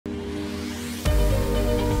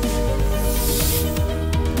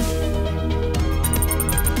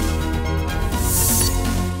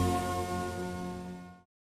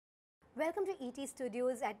Welcome to ET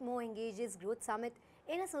Studios at MoEngage's Growth Summit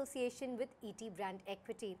in association with ET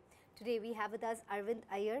BrandEquity. Today we have with us Arvind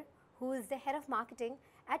Iyer, who is the Head of Marketing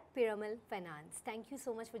at Piramal Finance. Thank you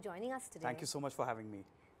so much for joining us today. Thank you so much for having me.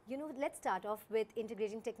 You know, let's start off with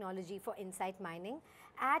integrating technology for insight mining.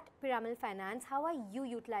 At Piramal Finance, how are you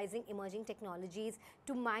utilizing emerging technologies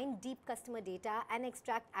to mine deep customer data and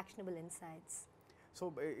extract actionable insights?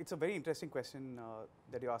 So it's a very interesting question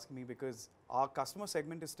that you're asking me, because our customer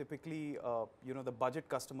segment is typically, the budget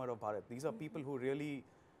customer of Bharat. These are people who really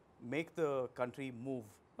make the country move.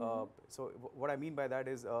 So what I mean by that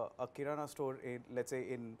is a kirana store, let's say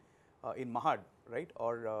in Mahad, right,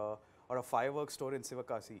 or a fireworks store in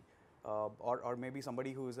Sivakasi, or maybe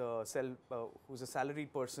somebody who's a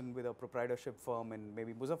salaried person with a proprietorship firm in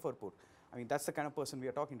maybe Muzaffarpur. I mean, that's the kind of person we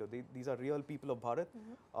are talking to. These are real people of Bharat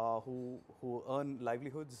who earn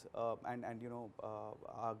livelihoods and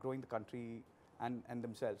are growing the country and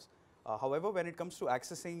themselves. However, when it comes to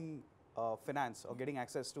accessing finance or getting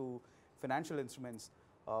access to financial instruments,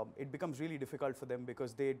 it becomes really difficult for them,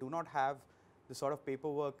 because they do not have the sort of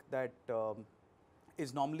paperwork that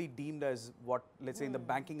is normally deemed as what, let's say, in the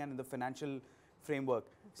banking and in the financial framework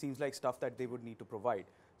seems like stuff that they would need to provide.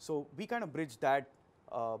 So we kind of bridge that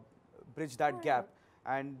gap,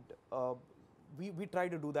 and we try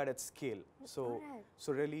to do that at scale. So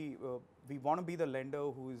really we want to be the lender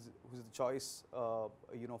who's the choice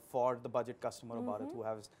for the budget customer of Bharat, who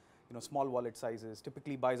has small wallet sizes,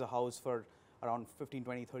 typically buys a house for around 15,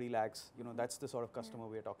 20, 30 lakhs. That's the sort of customer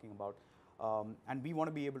we are talking about. And we want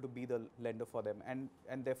to be able to be the lender for them,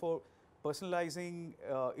 and therefore personalizing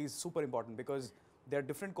is super important, because there are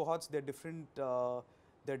different cohorts, there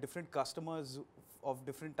are different customers of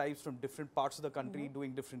different types from different parts of the country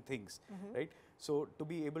doing different things, right? So to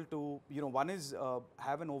be able to, one is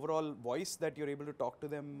have an overall voice that you're able to talk to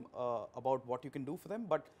them about what you can do for them,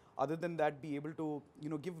 but other than that, be able to,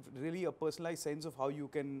 give really a personalized sense of how you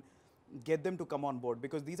can get them to come on board,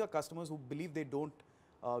 because these are customers who believe they don't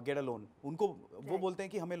get a loan. उनको वो बोलते हैं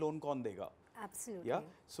कि हमें loan कौन देगा? Absolutely. Yeah.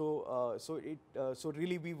 So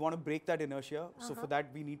really we want to break that inertia. So for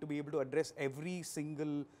that we need to be able to address every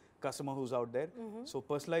single customer who's out there. So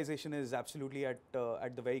personalization is absolutely at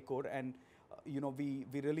the very core, and we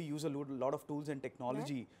really use a lot of tools and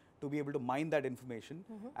technology to be able to mine that information.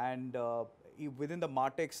 And within the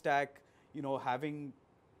MarTech stack, having,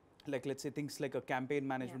 like, let's say, things like a campaign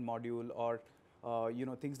management module, or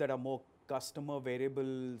things that are more customer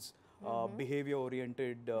variables, behavior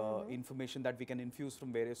oriented information that we can infuse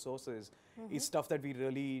from various sources is stuff that we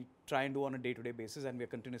really try and do on a day-to-day basis, and we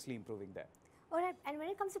are continuously improving that. All right, and when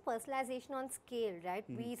it comes to personalization on scale, right,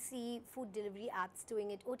 we see food delivery apps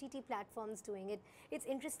doing it, OTT platforms doing it. It's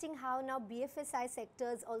interesting how now BFSI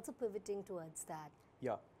sector is also pivoting towards that.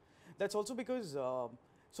 Yeah, that's also because,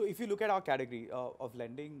 so if you look at our category of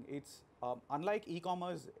lending, it's unlike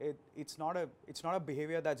e-commerce, it's not a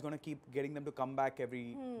behavior that's going to keep getting them to come back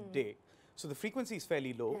every day. So the frequency is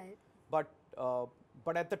fairly low, but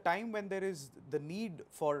at the time when there is the need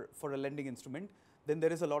for a lending instrument, then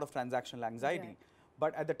there is a lot of transactional anxiety.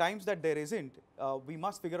 But at the times that there isn't, we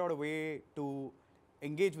must figure out a way to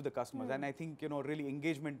engage with the customers. And I think really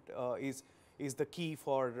engagement is the key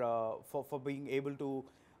for being able to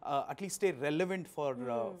at least stay relevant for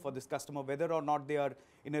this customer, whether or not they are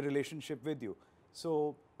in a relationship with you.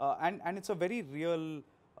 So and it's a very real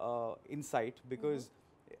insight, because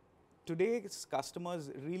today's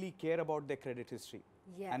customers really care about their credit history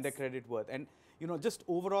and their credit worth, and just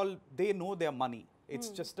overall they know their money. It's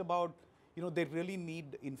just about they really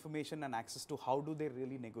need information and access to how do they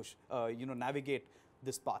really navigate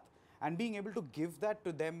this path, and being able to give that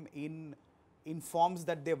to them in forms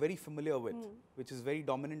that they're very familiar with, which is very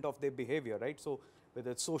dominant of their behavior, right? So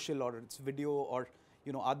whether it's social or it's video or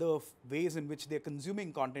other ways in which they're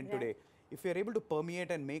consuming content today, if we're able to permeate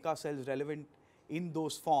and make ourselves relevant in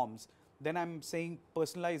those forms, then I'm saying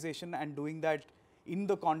personalization and doing that in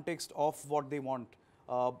the context of what they want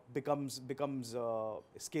becomes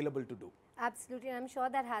scalable to do. Absolutely, and I'm sure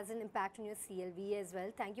that has an impact on your CLV as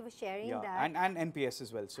well. Thank you for sharing that. And NPS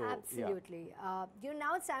as well. So absolutely.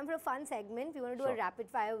 Now it's time for a fun segment. We want to do a rapid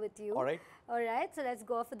fire with you. All right. All right. So let's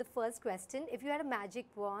go for the first question. If you had a magic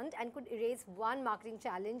wand and could erase one marketing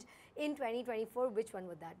challenge in 2024, which one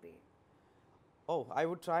would that be? Oh, I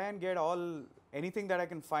would try and get anything that I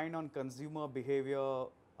can find on consumer behavior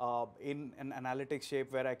in an analytics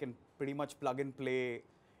shape, where I can pretty much plug and play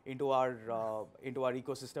into our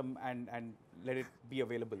ecosystem and let it be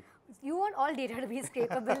available. You want all data to be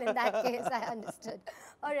scrapable in that case, I understood.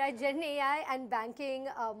 All right, Gen AI and banking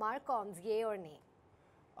marcoms, yay or nay?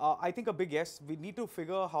 I think a big yes. We need to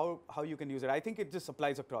figure how you can use it. I think it just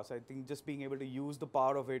applies across. I think just being able to use the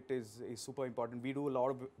power of it is super important. We do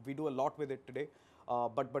a lot with it today,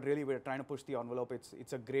 but really we're trying to push the envelope.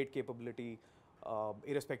 It's a great capability,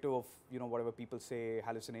 irrespective of whatever people say,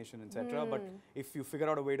 hallucination, etc. But if you figure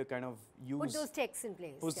out a way to kind of put those checks in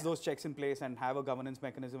place, those checks in place, and have a governance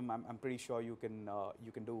mechanism, I'm pretty sure you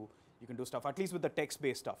can do stuff, at least with the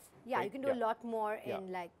text-based stuff. Yeah, right? you can do a lot more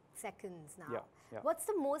in like seconds now. Yeah. What's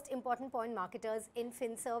the most important point marketers in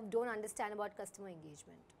FinServe don't understand about customer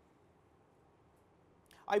engagement?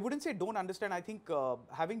 I wouldn't say don't understand. I think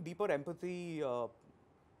having deeper empathy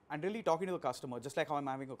and really talking to the customer, just like how I'm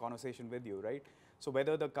having a conversation with you, right? So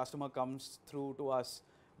whether the customer comes through to us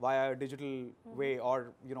via a digital way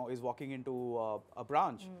or is walking into a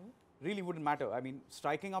branch, really wouldn't matter. I mean,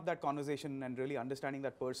 striking up that conversation and really understanding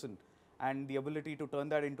that person and the ability to turn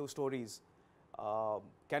that into stories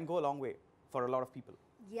can go a long way for a lot of people.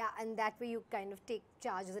 Yeah, and that way you kind of take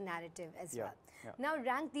charge of the narrative as well. Yeah. Now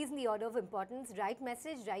rank these in the order of importance: right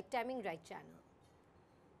message, right timing, right channel.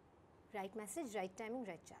 Right message, right timing,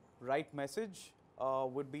 right channel. Right message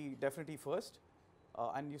would be definitely first.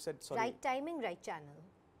 And you said, sorry. Right timing, right channel.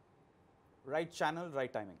 Right channel,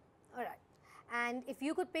 right timing. All right. And if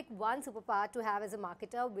you could pick one superpower to have as a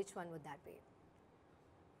marketer, which one would that be?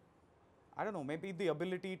 I don't know, maybe the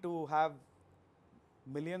ability to have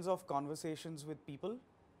millions of conversations with people.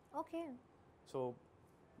 Okay. So,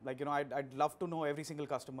 like, I'd love to know every single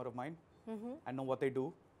customer of mine and know what they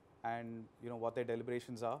do and, what their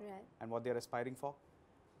deliberations are and what they're aspiring for.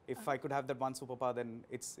 If I could have that one superpower, then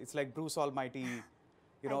it's like Bruce Almighty,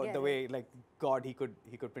 the way, like, God, he could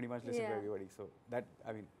pretty much listen to everybody. So that,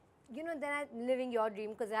 I mean. Then I'm living your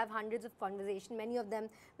dream, because I have hundreds of conversations, many of them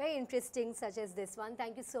very interesting, such as this one.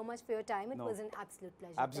 Thank you so much for your time. It was an absolute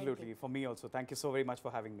pleasure. Absolutely. For me also. Thank you so very much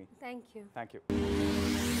for having me. Thank you. Thank you.